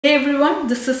Hey everyone,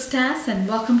 this is Stas and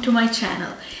welcome to my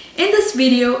channel. In this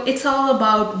video, it's all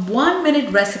about 1-minute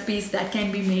recipes that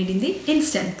can be made in the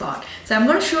Instant Pot. So I'm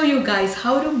going to show you guys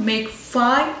how to make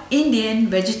 5 Indian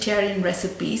vegetarian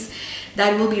recipes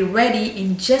that will be ready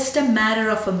in just a matter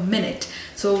of a minute.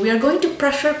 So we are going to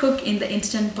pressure cook in the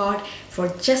Instant Pot for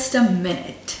just a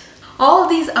minute. All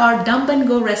these are dump and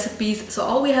go recipes, so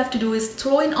all we have to do is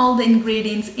throw in all the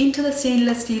ingredients into the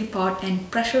stainless steel pot and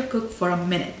pressure cook for a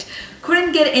minute.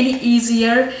 Couldn't get any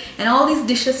easier, and all these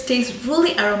dishes taste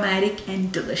really aromatic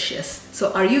and delicious.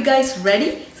 So are you guys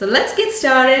ready? So let's get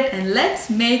started and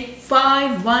let's make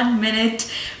 5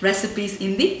 1-minute recipes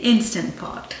in the Instant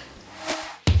Pot.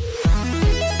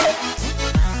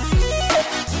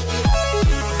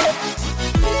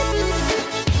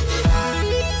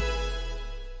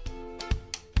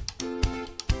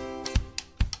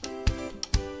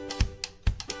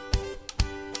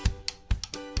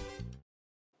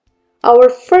 Our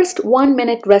first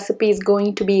 1-minute recipe is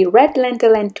going to be red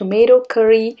lentil and tomato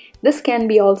curry. This can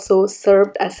be also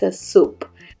served as a soup.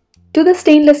 To the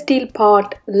stainless steel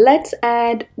pot, let's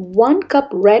add 1 cup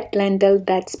red lentil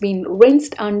that's been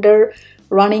rinsed under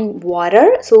running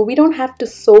water. So we don't have to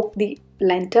soak the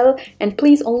lentil, and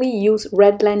please only use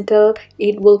red lentil.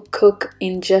 It will cook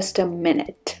in just a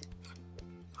minute.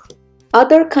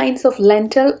 Other kinds of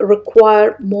lentil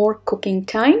require more cooking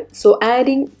time, so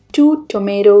adding 2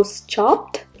 tomatoes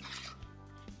chopped.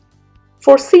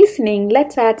 For seasoning,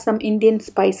 let's add some Indian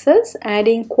spices,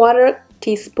 adding 1/4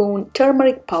 teaspoon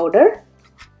turmeric powder,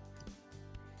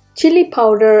 chili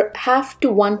powder 1/2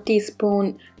 to 1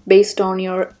 teaspoon based on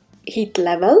your heat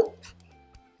level,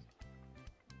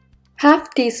 1/2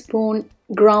 teaspoon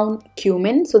ground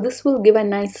cumin, so this will give a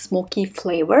nice smoky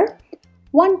flavor,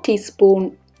 1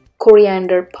 teaspoon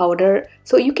coriander powder,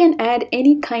 so you can add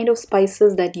any kind of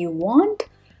spices that you want.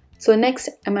 So next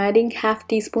I'm adding 1/2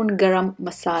 teaspoon garam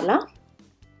masala.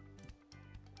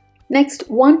 Next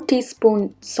 1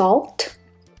 teaspoon salt.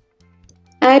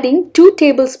 Adding 2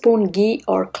 tablespoon ghee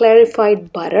or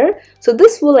clarified butter. So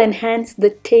this will enhance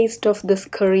the taste of this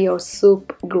curry or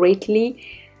soup greatly.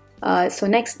 So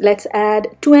next let's add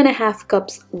 2.5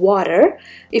 cups water.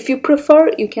 If you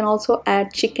prefer, you can also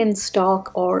add chicken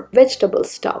stock or vegetable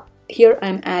stock. Here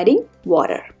I'm adding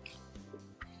water.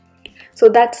 So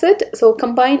that's it. So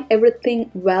combine everything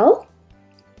well.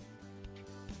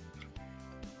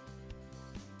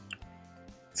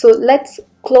 So let's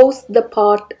close the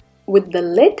pot with the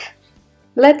lid.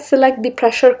 Let's select the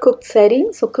pressure cook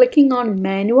setting. So clicking on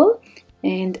manual,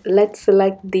 and let's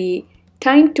select the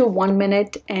time to 1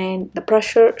 minute, and the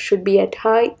pressure should be at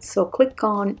high. So click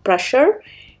on pressure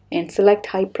and select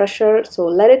high pressure. So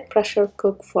let it pressure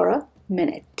cook for a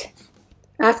minute.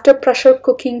 After pressure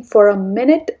cooking for a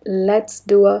minute, let's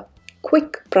do a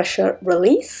quick pressure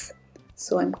release.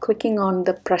 So I'm clicking on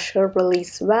the pressure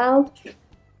release valve.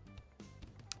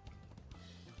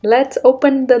 Let's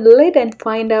open the lid and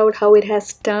find out how it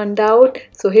has turned out.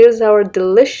 So here's our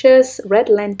delicious red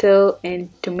lentil and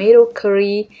tomato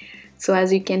curry. So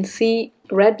as you can see,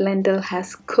 red lentil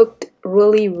has cooked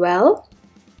really well.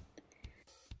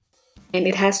 And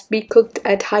it has to be cooked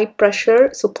at high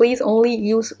pressure, so please only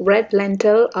use red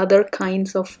lentil. Other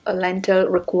kinds of lentil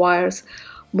requires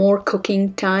more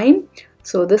cooking time.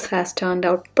 So this has turned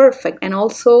out perfect. And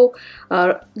also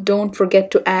don't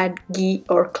forget to add ghee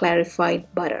or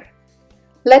clarified butter.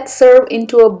 Let's serve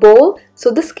into a bowl.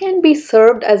 So this can be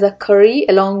served as a curry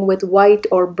along with white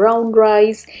or brown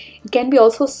rice. It can be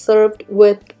also served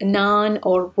with naan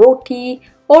or roti,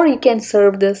 or you can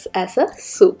serve this as a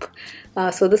soup.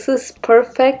 So this is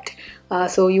perfect.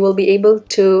 So you will be able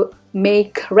to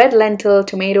make red lentil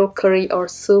tomato curry or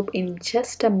soup in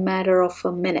just a matter of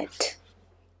a minute.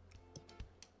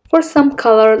 For some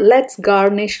color, let's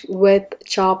garnish with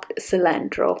chopped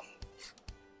cilantro.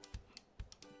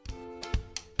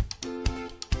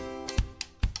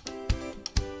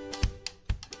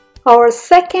 Our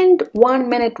second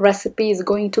 1-minute recipe is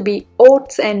going to be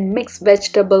oats and mixed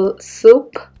vegetable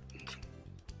soup.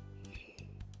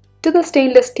 To the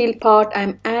stainless steel pot,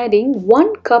 I'm adding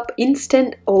 1 cup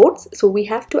instant oats. So we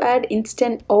have to add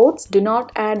instant oats. Do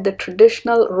not add the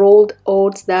traditional rolled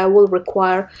oats. That will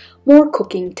require more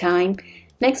cooking time.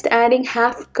 Next, adding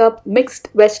 1/2 cup mixed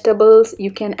vegetables. You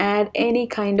can add any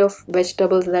kind of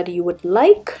vegetables that you would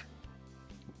like.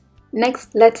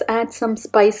 Next, let's add some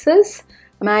spices.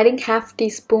 I'm adding 1/2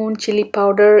 teaspoon chili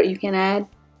powder. You can add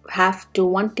 1/2 to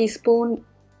 1 teaspoon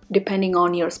depending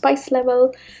on your spice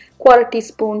level. 1/4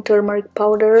 teaspoon turmeric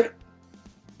powder,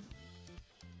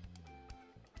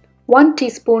 1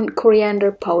 teaspoon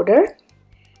coriander powder,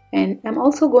 and I'm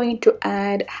also going to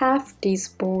add 1/2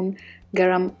 teaspoon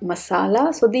garam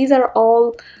masala. So these are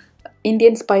all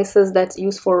Indian spices that's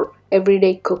used for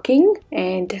everyday cooking,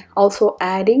 and also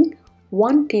adding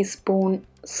 1 teaspoon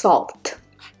salt.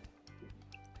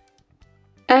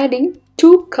 Adding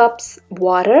 2 cups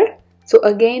water. So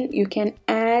again, you can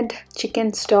add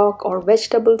chicken stock or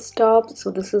vegetable stock,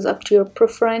 so this is up to your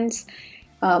preference.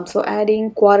 So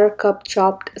adding 1/4 cup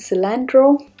chopped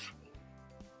cilantro.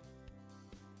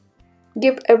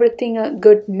 Give everything a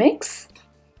good mix.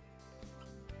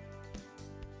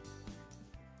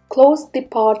 Close the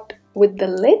pot with the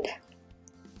lid.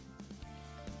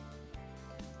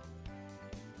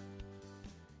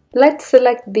 Let's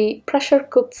select the pressure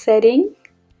cook setting.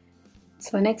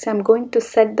 So next I'm going to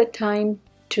set the time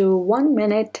to 1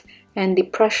 minute, and the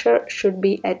pressure should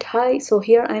be at high. So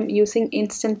here I'm using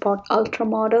Instant Pot Ultra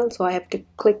model, so I have to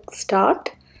click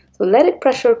start. So let it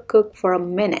pressure cook for a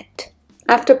minute.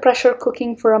 After pressure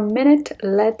cooking for a minute,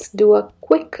 let's do a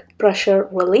quick pressure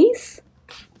release.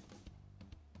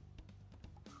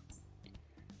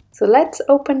 So let's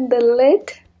open the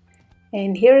lid,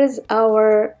 and here is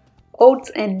our oats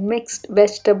and mixed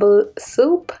vegetable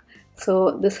soup.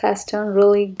 So this has turned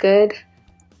really good.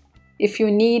 If you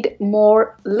need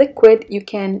more liquid, you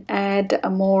can add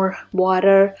more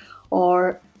water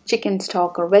or chicken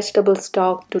stock or vegetable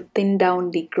stock to thin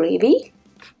down the gravy.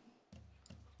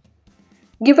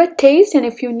 Give a taste, and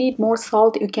if you need more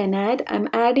salt, you can add. I'm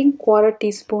adding 1/4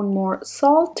 teaspoon more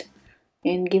salt,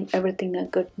 and give everything a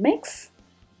good mix.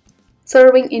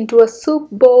 Serving into a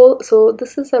soup bowl. So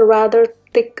this is a rather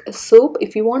thick soup.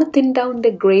 If you want to thin down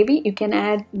the gravy, you can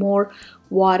add more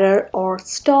water or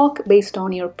stock based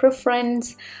on your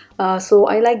preference. So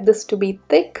I like this to be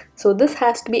thick. So this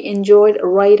has to be enjoyed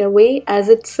right away. As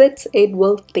it sits, it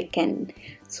will thicken.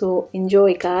 So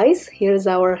enjoy, guys. Here's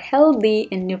our healthy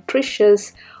and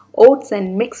nutritious oats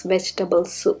and mixed vegetable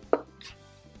soup.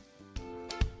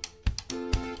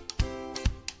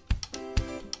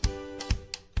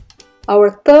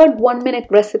 Our third 1 minute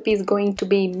recipe is going to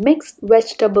be mixed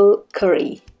vegetable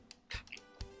curry.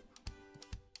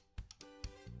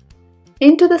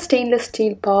 Into the stainless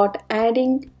steel pot,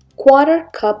 adding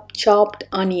 1/4 cup chopped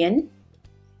onion.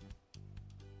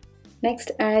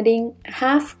 Next, adding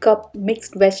 1/2 cup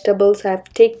mixed vegetables. I've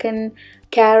taken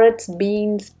carrots,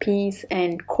 beans, peas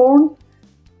and corn.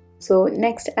 So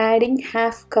next, adding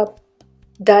 1/2 cup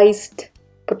diced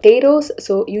potatoes.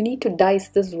 So you need to dice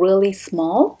this really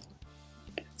small.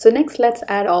 So next, let's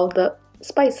add all the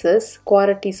spices.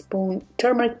 1/4 teaspoon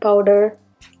turmeric powder,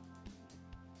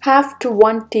 1/2 to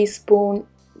 1 teaspoon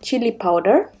chili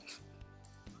powder,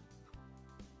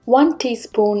 1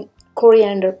 teaspoon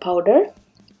coriander powder,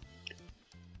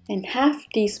 and 1/2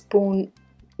 teaspoon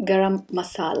garam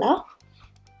masala.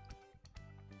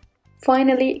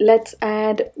 Finally, let's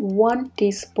add 1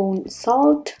 teaspoon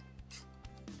salt.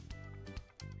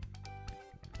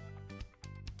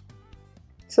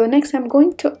 So next I'm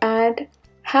going to add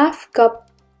 1/2 cup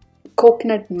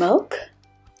coconut milk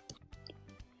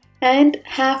and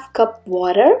 1/2 cup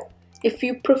water. If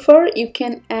you prefer, you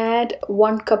can add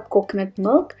 1 cup coconut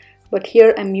milk, but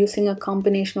here I'm using a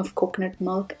combination of coconut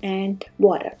milk and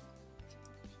water.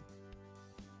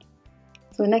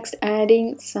 So next,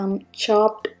 adding some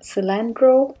chopped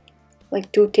cilantro,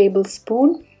 like 2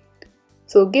 tablespoons.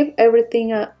 So give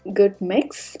everything a good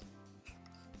mix.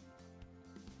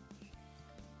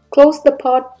 Close the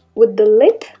pot with the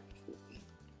lid.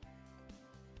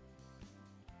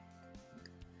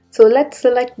 So let's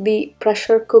select the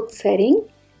pressure cook setting,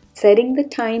 setting the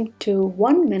time to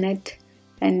 1 minute,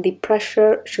 and the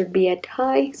pressure should be at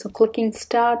high. So clicking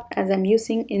start as I'm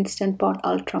using Instant Pot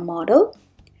Ultra model.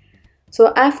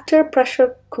 So after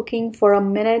pressure cooking for a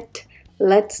minute,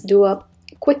 let's do a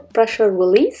quick pressure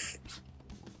release.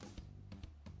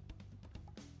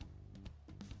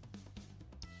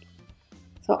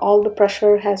 So all the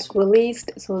pressure has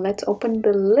released. So let's open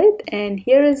the lid, and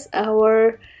here is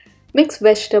our mixed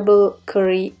vegetable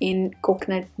curry in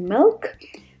coconut milk.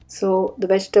 So the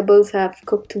vegetables have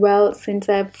cooked well since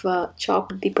I've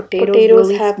chopped the potatoes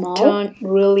really have small. Turned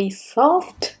really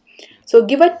soft. So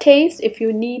give a taste. If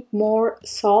you need more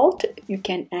salt, you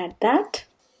can add that.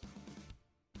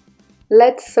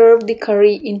 Let's serve the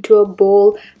curry into a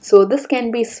bowl. So this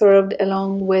can be served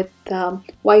along with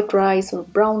white rice or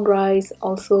brown rice.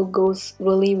 Also goes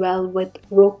really well with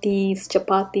rotis,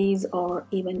 chapatis, or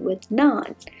even with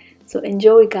naan. So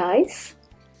enjoy, guys.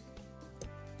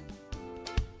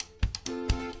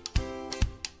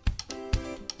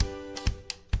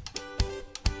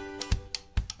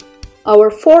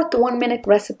 Our fourth 1 minute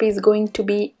recipe is going to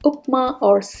be Upma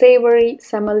or Savoury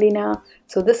Semolina.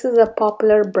 So this is a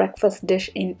popular breakfast dish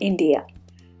in India.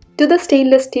 To the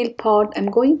stainless steel pot,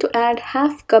 I'm going to add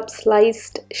half cup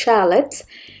sliced shallots.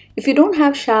 If you don't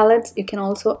have shallots, you can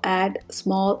also add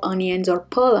small onions or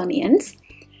pearl onions.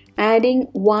 Adding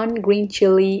 1 green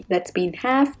chili that's been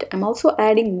halved. I'm also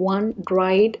adding 1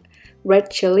 dried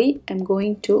red chili. I'm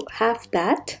going to halve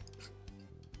that.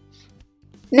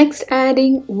 Next,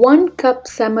 adding 1 cup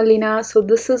semolina. So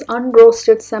this is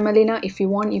unroasted semolina. If you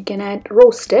want, you can add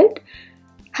roasted.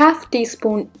 Half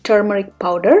teaspoon turmeric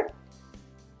powder.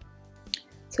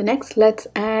 So next, let's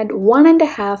add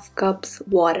 1.5 cups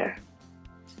water.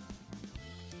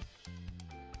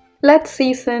 Let's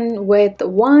season with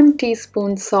 1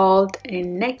 teaspoon salt,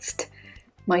 and next,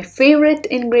 my favorite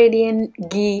ingredient,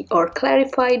 ghee or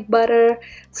clarified butter.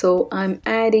 So I'm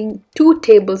adding 2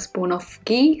 tablespoons of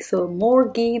ghee. So more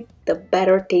ghee, the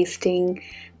better tasting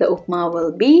the upma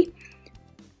will be.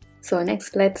 So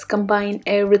next, let's combine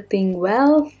everything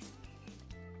well.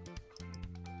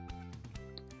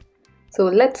 So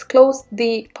let's close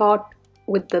the pot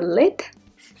with the lid.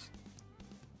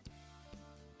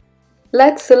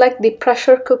 Let's select the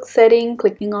pressure cook setting,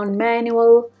 clicking on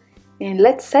manual, and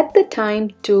let's set the time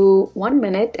to 1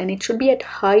 minute, and it should be at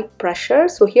high pressure.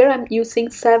 So here I'm using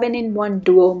 7-in-1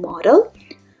 duo model.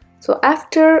 So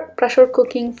after pressure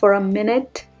cooking for a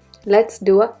minute, let's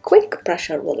do a quick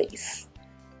pressure release.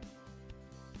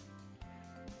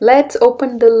 Let's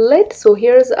open the lid. So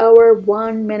here's our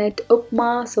 1 minute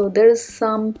upma. So there's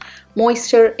some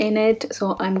moisture in it.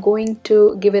 So I'm going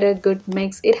to give it a good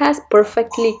mix. It has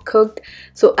perfectly cooked.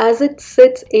 So as it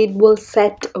sits, it will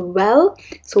set well.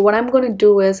 So what I'm going to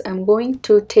do is I'm going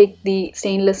to take the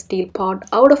stainless steel pot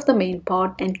out of the main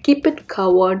pot and keep it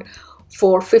covered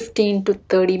for 15 to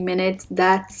 30 minutes.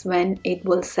 That's when it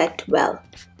will set well.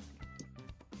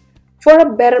 For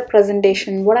a better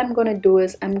presentation, what I'm going to do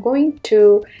is I'm going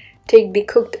to take the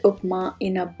cooked upma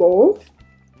in a bowl,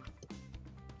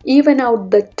 even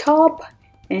out the top,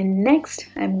 and next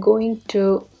I'm going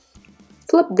to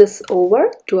flip this over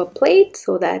to a plate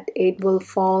so that it will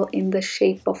fall in the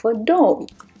shape of a dome.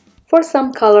 For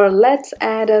some color, let's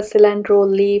add a cilantro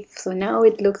leaf. So now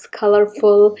it looks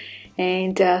colorful.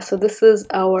 And so this is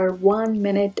our 1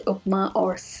 minute upma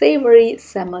or savory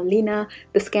semolina.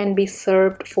 This can be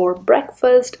served for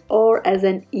breakfast or as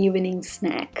an evening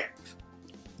snack.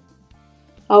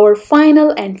 Our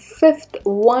final and 5th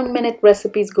 1 minute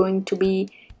recipe is going to be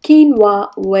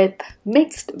quinoa with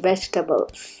mixed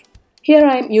vegetables. Here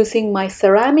I'm using my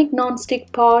ceramic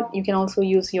non-stick pot. You can also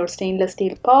use your stainless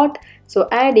steel pot. So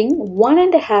adding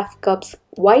 1.5 cups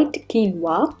white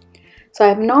quinoa. So I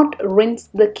have not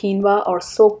rinsed the quinoa or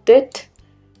soaked it.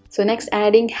 So next,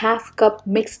 adding half cup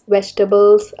mixed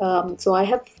vegetables. So I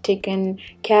have taken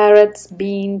carrots,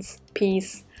 beans,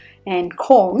 peas and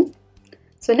corn.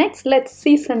 So next, let's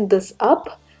season this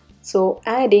up. So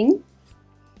adding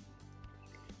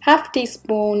half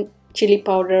teaspoon chili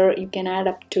powder. You can add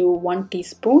up to 1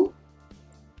 teaspoon.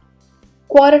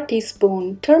 1/4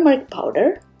 teaspoon turmeric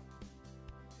powder.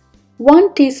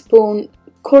 1 teaspoon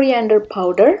coriander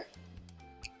powder.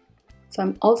 So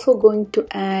I'm also going to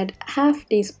add half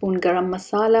teaspoon garam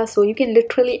masala. So you can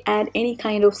literally add any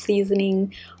kind of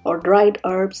seasoning or dried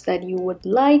herbs that you would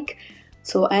like.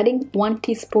 So adding 1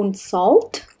 teaspoon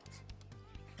salt,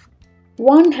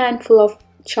 1 handful of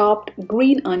chopped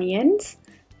green onions,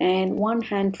 and 1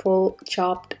 handful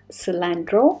chopped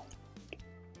cilantro.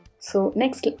 So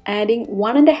next, adding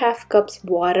 1.5 cups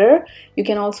water. You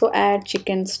can also add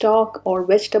chicken stock or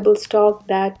vegetable stock.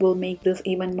 That will make this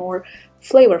even more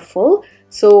flavorful.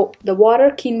 So the water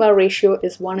quinoa ratio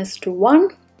is 1:1.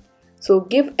 So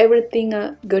give everything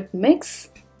a good mix.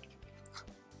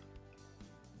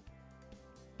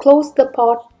 Close the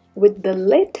pot with the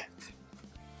lid.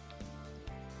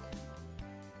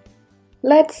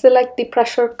 Let's select the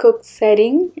pressure cook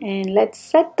setting and let's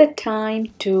set the time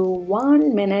to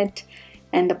 1 minute,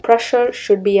 and the pressure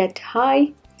should be at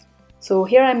high. So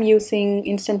here I'm using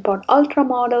Instant Pot Ultra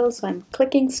model, so I'm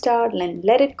clicking start and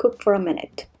let it cook for a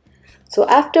minute. So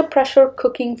after pressure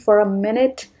cooking for a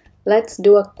minute, let's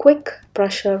do a quick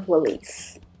pressure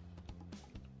release.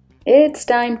 It's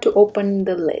time to open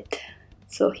the lid.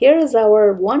 So here is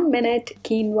our 1 minute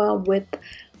quinoa with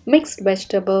mixed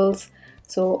vegetables.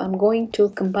 So I'm going to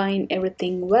combine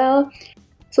everything well.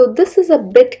 So this is a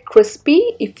bit crispy.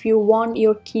 If you want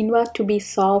your quinoa to be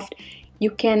soft,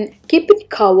 you can keep it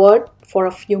covered for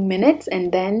a few minutes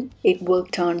and then it will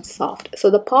turn soft. So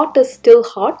the pot is still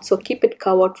hot, so keep it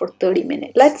covered for 30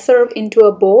 minutes. Let's serve into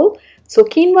a bowl. So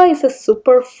quinoa is a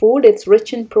superfood. It's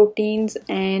rich in proteins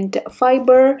and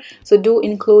fiber, so do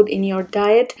include in your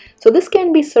diet. So this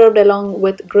can be served along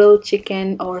with grilled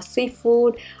chicken or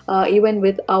seafood, even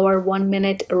with our 1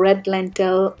 minute red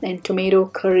lentil and tomato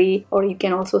curry, or you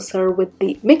can also serve with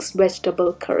the mixed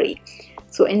vegetable curry.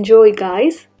 So enjoy,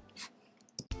 guys.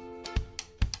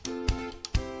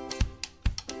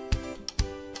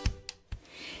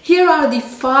 Here are the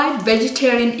 5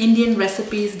 vegetarian Indian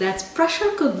recipes that's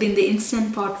pressure cooked in the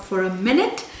Instant Pot for a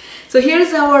minute. So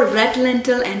here's our red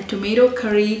lentil and tomato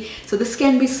curry. So this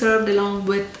can be served along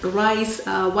with rice,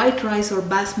 white rice or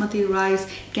basmati rice.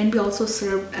 It can be also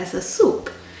served as a soup.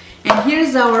 And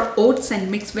here's our oats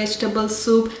and mixed vegetable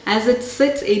soup. As it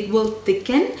sits, it will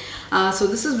thicken. So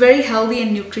this is very healthy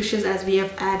and nutritious as we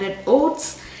have added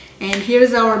oats. And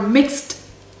here's our mixed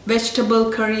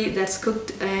vegetable curry that's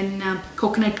cooked in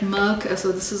coconut milk.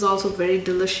 So this is also very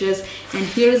delicious. And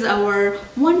here's our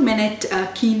 1 minute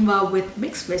quinoa with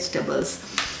mixed vegetables.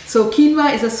 So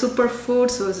quinoa is a superfood,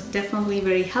 so it's definitely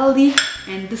very healthy.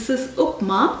 And this is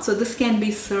upma, so this can be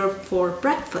served for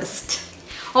breakfast.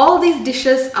 All these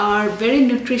dishes are very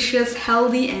nutritious,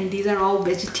 healthy, and these are all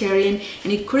vegetarian,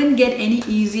 and it couldn't get any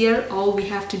easier. All we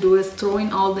have to do is throw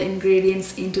in all the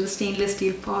ingredients into the stainless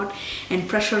steel pot and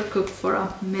pressure cook for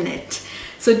a minute.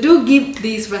 So do give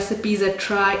these recipes a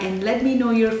try and let me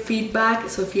know your feedback.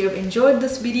 So if you have enjoyed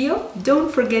this video,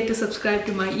 don't forget to subscribe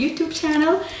to my YouTube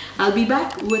channel. I'll be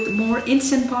back with more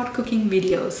Instant Pot cooking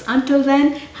videos. Until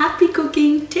then, happy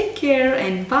cooking, take care,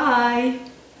 and bye.